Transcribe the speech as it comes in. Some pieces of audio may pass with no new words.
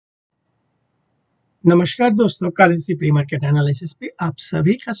नमस्कार दोस्तों, currency pre market analysis पे आप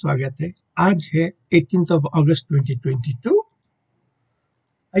सभी का स्वागत है। आज है 18 अगस्त 2022।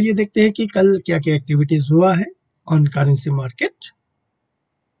 आइए देखते हैं कि कल क्या क्या एक्टिविटीज हुआ है ऑन करेंसी मार्केट।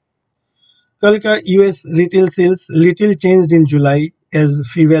 कल का US retail sales little changed in July as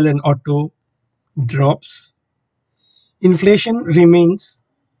fuel and auto drops. Inflation remains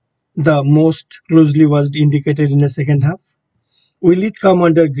the most closely watched indicator in the second half. Will it come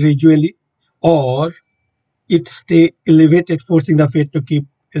under gradually or it stay elevated, forcing the Fed to keep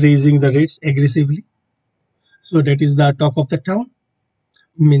raising the rates aggressively? So that is the talk of the town.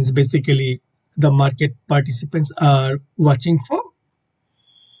 Means basically the market participants are watching for.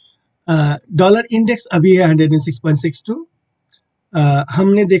 Dollar index अभी है 106.62।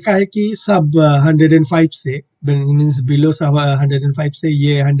 हमने देखा है कि सब 105 से means below सब 105 से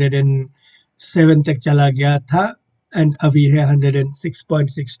ये 107 तक चला गया था एंड अभी है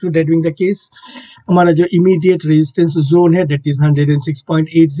 106.62। डेट बीइंग द केस हमारा जो इमीडिएट रेजिस्टेंस जोन है डेट इज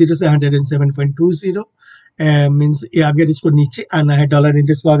 106.80 से 107.20। मीन्स अगर इसको नीचे आना है, डॉलर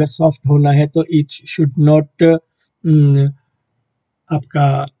इंडेक्स को अगर सॉफ्ट होना है तो इट शुड नॉट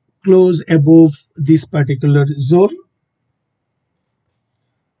आपका close above this particular zone.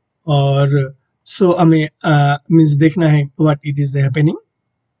 और सो हमें मीन्स देखना है what it is happening.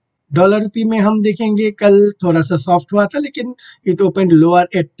 Dollar rupee में हम देखेंगे कल थोड़ा सा सॉफ्ट हुआ था, लेकिन it open lower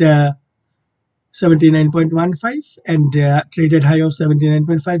eight 79.15 and traded high of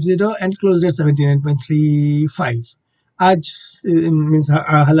 79.50 and closed at 79.35. आज मीन्स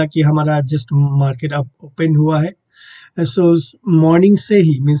हालांकि हमारा जस्ट मार्केट अब ओपन हुआ है, सो मॉर्निंग से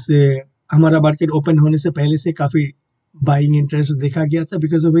ही मीन्स हमारा मार्केट ओपन होने से पहले से काफी बाइंग इंटरेस्ट देखा गया था,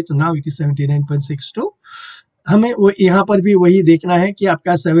 because of which now it is 79.62। हमें वो यहाँ पर भी वही देखना है कि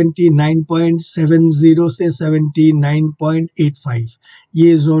आपका 79.70 से 79.85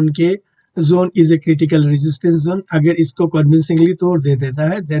 ये zone is a critical resistance zone. अगर इसको कन्विंसिंगली तोड़ दे देता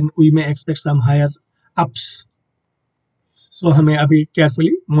है then we may expect some higher ups. सो हमें अभी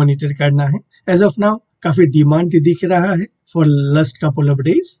केयरफुली मॉनिटर करना है। एज ऑफ नाउ काफी डिमांड दिख रहा है for last couple of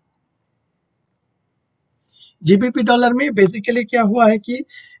days. GBP dollar में बेसिकली क्या हुआ है कि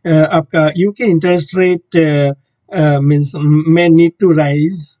आपका UK interest rate means may need to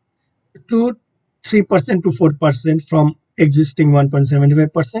rise to 3% to 4% from existing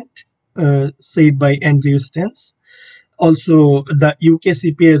 1.75%, said by Andrew Stens. Also, the UK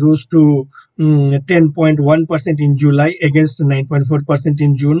CPI rose to 10.1% in July against 9.4%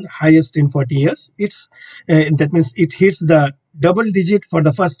 in June, highest in 40 years. That means it hits the double digit for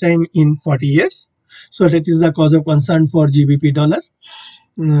the first time in 40 years. So that is the cause of concern for GBP dollar,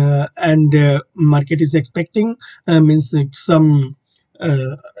 and market is expecting means some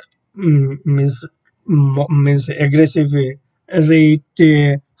means aggressive rate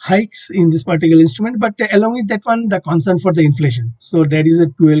hikes in this particular instrument, but along with that one, the concern for the inflation. So there is a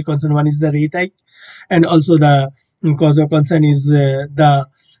dual concern. One is the rate hike, and also the cause of concern is the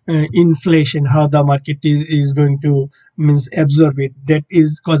inflation, how the market is going to means absorb it. That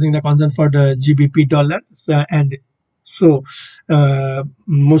is causing the concern for the GBP dollar. And so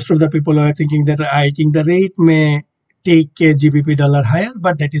most of the people are thinking that hiking the rate may take GBP dollar higher,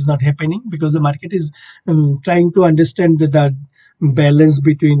 but that is not happening because the market is trying to understand the balance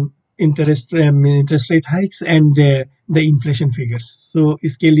between interest rate hikes and the inflation figures. So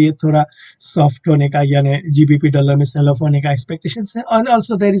इसके लिए थोड़ा soft होने का यानी GBP dollar में cell of होने का expectations है। और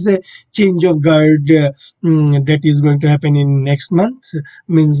also there is a change of guard that is going to happen in next month,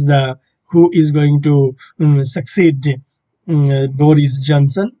 means the who is going to succeed Boris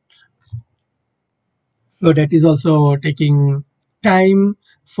Johnson. So that is also taking time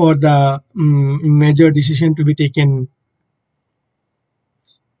for the major decision to be taken.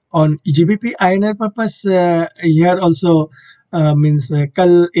 On GBP INR purpose, here also means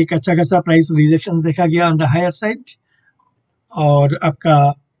कल एक अच्छा खासा price rejection देखा गया on the higher side, और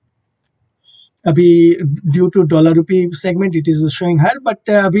आपका अभी due two dollar rupee segment it is showing higher, but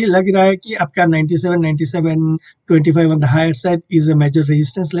अभी लग रहा है कि आपका 97.25 on the higher side is a major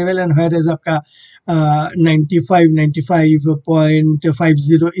resistance level, and higher is आपका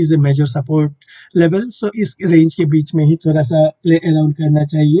 95.50 is a major support level. सो इस रेंज के बीच में ही थोड़ा सा प्ले अराउंड करना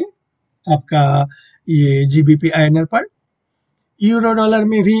चाहिए आपका ये जीबीपी आईएनआर पर। यूरो डॉलर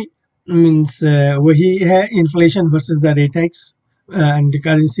में भी मींस वही है, inflation versus the rate hikes, and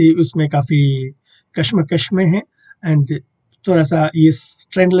currency उसमें काफी कश्मकश में है, एंड थोड़ा सा ये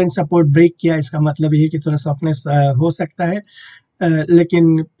ट्रेंड लाइन सपोर्ट ब्रेक किया, इसका मतलब ये है कि थोड़ा सॉफ्टनेस हो सकता है,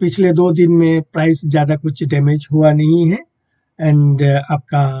 लेकिन पिछले 2 दिन में प्राइस ज्यादा कुछ डैमेज हुआ नहीं है। एंड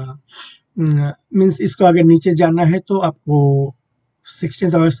आपका मींस इसको अगर नीचे जाना है तो आपको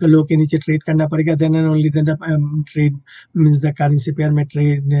 16 अगस्त के लो के नीचे ट्रेड करना पड़ेगा, then and only then the trade means the currency pair में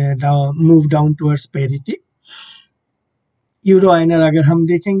trade move down towards parity. Euro INR अगर हम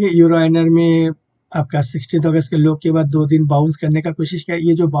देखेंगे, यूरो आईएनआर में आपका 16 अगस्त के लो के बाद 2 दिन बाउंस करने का कोशिश किया।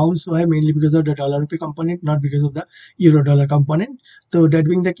 ये जो बाउंस हुआ है mainly because of the dollar rupee component, not because of the euro dollar component. तो दैट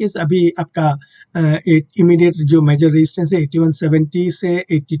बीइंग द केस अभी आपका इमीडिएट जो मेजर रेजिस्टेंस है 8170 से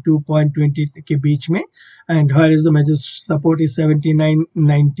 82.20 के बीच में, and where is the major support is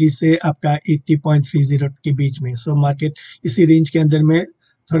 7990 से आपका 80.30 के बीच में। सो मार्केट इसी रेंज के अंदर में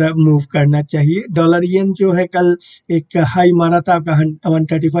थोड़ा मूव करना चाहिए। डॉलर येन जो है कल एक हाई मारा था आपका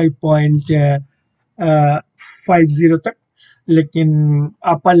 135.50 तक, लेकिन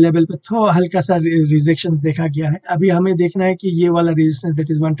अपर लेवल पे थोड़ा हल्का सा रिजेक्शंस देखा गया है। अभी हमें देखना है कि ये वाला रेजिस्टेंस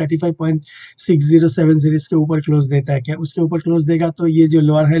दैट इज 135.6070 इसके ऊपर क्लोज देता है क्या। उसके ऊपर क्लोज देगा तो ये जो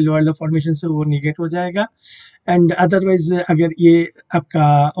लोअर है, लोअर लो फॉर्मेशन से वो निगेट हो जाएगा। एंड अदरवाइज अगर ये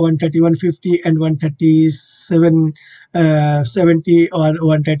आपका 130 एंड 137.70 और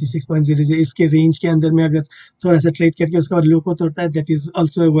 136.00 इसके रेंज के अंदर में अगर थोड़ा सा ट्रेड करके उसके बाद लो को तोड़ता है, that is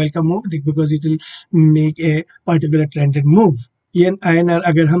also a welcome move because it will make a particular trended move. Yen INR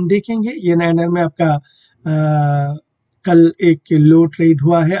अगर हम देखेंगे, येन आईएनआर में आपका कल एक लो ट्रेड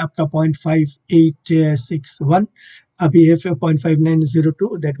हुआ है आपका 0.5861, अभी है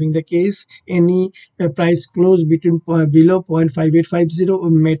 0.5902। That mean the case any price close between below 0.5850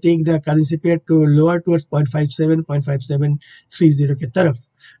 may take the currency pair to lower towards 0.57 0.5730 के तरफ।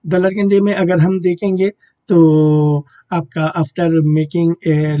 डॉलर कैंडी में अगर हम देखेंगे तो आपका after making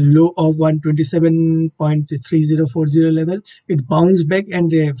a low of 127.3040 level, it bounce back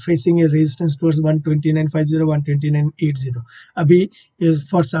and facing A resistance towards 12950 12980। अभी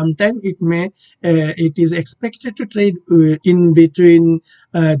for some time it is expected to trade in between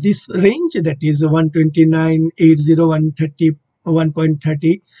this range, that is 129.80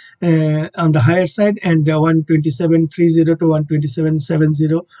 130 on the higher side and 127.30 to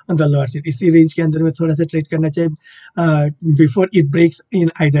 127.70 on the lower side। इसी range के अंदर में थोड़ा सा trade करना चाहिए before it breaks in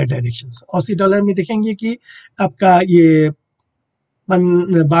either directions. Aussie dollar में देखेंगे कि आपका ये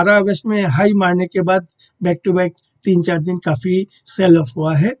 12 अगस्त में हाई मारने के बाद बैक टू बैक 3-4 दिन काफी सेल ऑफ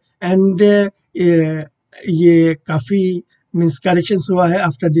हुआ है, एंड ये काफी मींस करेक्शंस हुआ है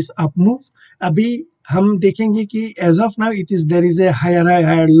आफ्टर दिस अप मूव। अभी हम देखेंगे कि as of now it is there is a higher high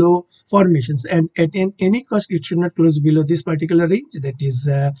higher low formations, and at any cost it should not close below this particular range, that is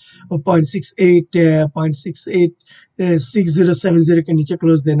 0.686070 के नीचे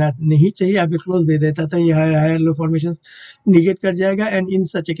close देना नहीं चाहिए। अगर क्लोज दे देता था ये हायर लो फॉर्मेशंस निगेट कर जाएगा, and in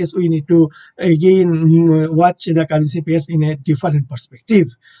such A case we need to again watch the currency pairs in a different perspective.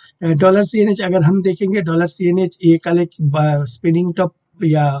 Dollar CNH अगर हम देखेंगे, डॉलर सीएनएच ये कल एक स्पिनिंग टॉप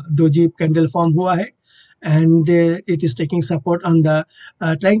या डोजी कैंडल फॉर्म हुआ है, and it is taking support on the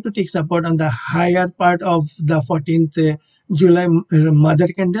trying to take support on the higher part of the 14th July mother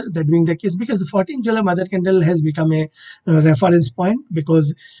candle, that being the case because the 14th July mother candle has become a reference point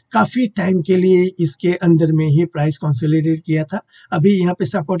because काफी time के लिए इसके अंदर में ही price consolidate किया था। अभी यहाँ पे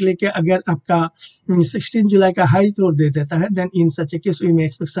सपोर्ट लेके अगर आपका 16 जुलाई का हाई तोड़ दे देता है, then in such a case we may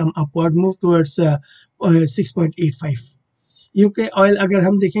expect some upward move towards 6.85। UK oil अगर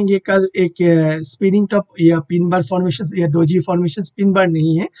हम देखेंगे, कल एक स्पिनिंग टॉप या पिन बार फॉर्मेशन या डोजी फॉर्मेशन, पिन बार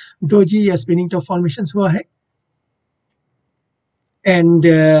नहीं है, डोजी या स्पिनिंग टॉप फॉर्मेशन हुआ है, एंड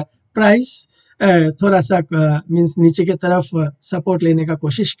प्राइस थोड़ा सा मींस नीचे की तरफ सपोर्ट लेने का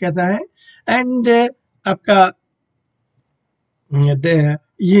कोशिश कर रहा है, एंड आपका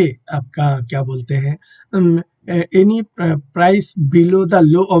ये आपका क्या बोलते हैं, any price below the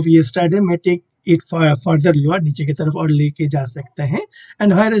low of yesterday में टेक इट फर्दर लोअर, नीचे की तरफ और लेके जा सकते हैं,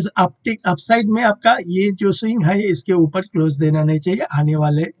 and higher is uptick upside में आपका ये जो स्विंग है इसके ऊपर क्लोज देना नहीं चाहिए आने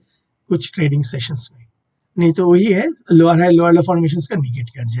वाले कुछ ट्रेडिंग सेशंस में, नहीं तो वही है लोअर है लोअर लो फॉर्मेशंस का निगेट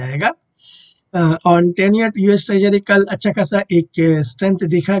कर जाएगा। ऑन 10 ईयर यूएस ट्रेजरी कल अच्छा खासा एक स्ट्रेंथ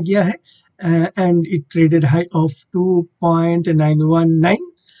देखा गया है, and it traded high of 2.919,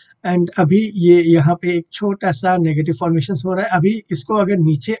 and अभी ये यहाँ पे एक छोटा सा नेगेटिव फॉर्मेशन हो रहा है। अभी इसको अगर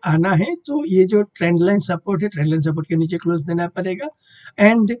नीचे आना है तो ये जो ट्रेंड लाइन सपोर्ट है, ट्रेंड लाइन सपोर्ट के नीचे क्लोज देना पड़ेगा,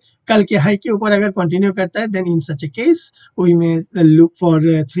 एंड कल के हाई के ऊपर अगर कंटिन्यू करता है then in such A case we में look for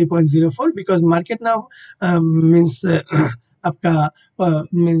 3.04 because market now means आपका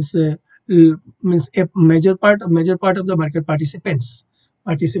means a major part of the market participants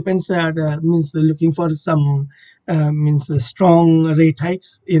are means looking for some means strong rate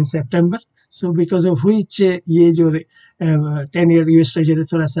hikes in September, so because of which ये जो 10 year US treasury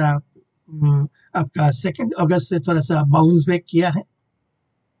थोड़ा सा आपका 2 अगस्त से थोड़ा सा bounce back किया है,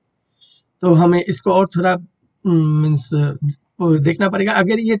 तो हमें इसको और थोड़ा मींस देखना पड़ेगा।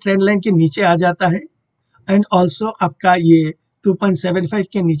 अगर ये ट्रेंड लाइन के नीचे आ जाता है एंड ऑल्सो आपका ये 2.75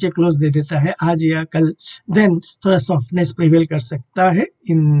 के नीचे क्लोज दे देता है आज या कल, देन थोड़ा सॉफ्टनेस प्रिवेल कर सकता है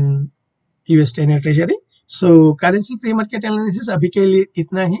in US 10 treasury. So currency pre market analysis अभी के लिए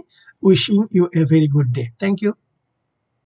इतना ही। Wishing U a very good day. Thank you.